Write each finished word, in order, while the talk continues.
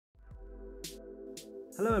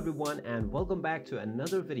Hello everyone and welcome back to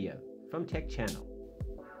another video from Tech Channel.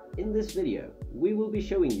 In this video, we will be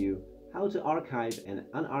showing you how to archive and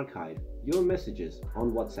unarchive your messages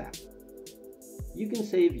on WhatsApp. You can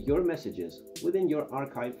save your messages within your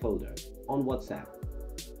archive folder on WhatsApp.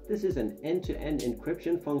 This is an end-to-end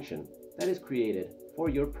encryption function that is created for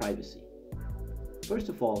your privacy. First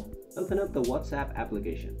of all, open up the WhatsApp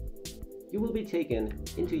application. You will be taken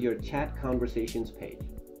into your chat conversations page.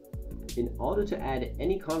 In order to add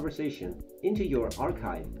any conversation into your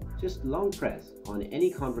archive, just long press on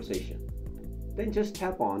any conversation. Then just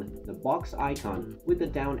tap on the box icon with the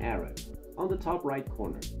down arrow on the top right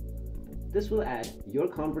corner. This will add your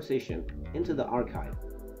conversation into the archive.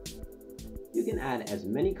 You can add as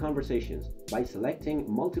many conversations by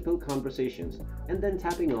selecting multiple conversations and then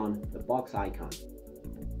tapping on the box icon.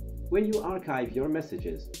 When you archive your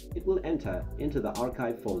messages, it will enter into the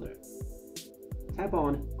archive folder. Tap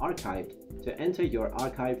on Archived to enter your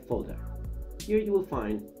archived folder. Here you will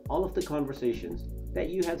find all of the conversations that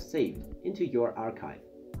you have saved into your archive.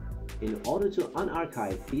 In order to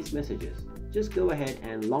unarchive these messages, just go ahead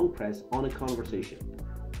and long press on a conversation.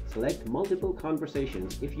 Select multiple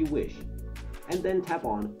conversations if you wish, and then tap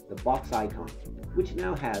on the box icon, which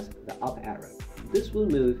now has the up arrow. This will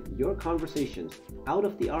move your conversations out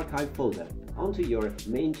of the archive folder onto your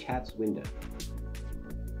main chats window.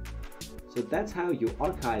 So that's how you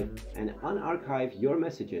archive and unarchive your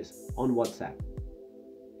messages on WhatsApp.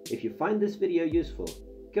 If you find this video useful,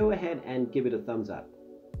 go ahead and give it a thumbs up.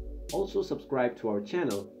 Also subscribe to our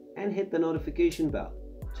channel and hit the notification bell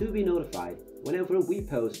to be notified whenever we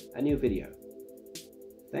post a new video.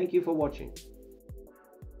 Thank you for watching.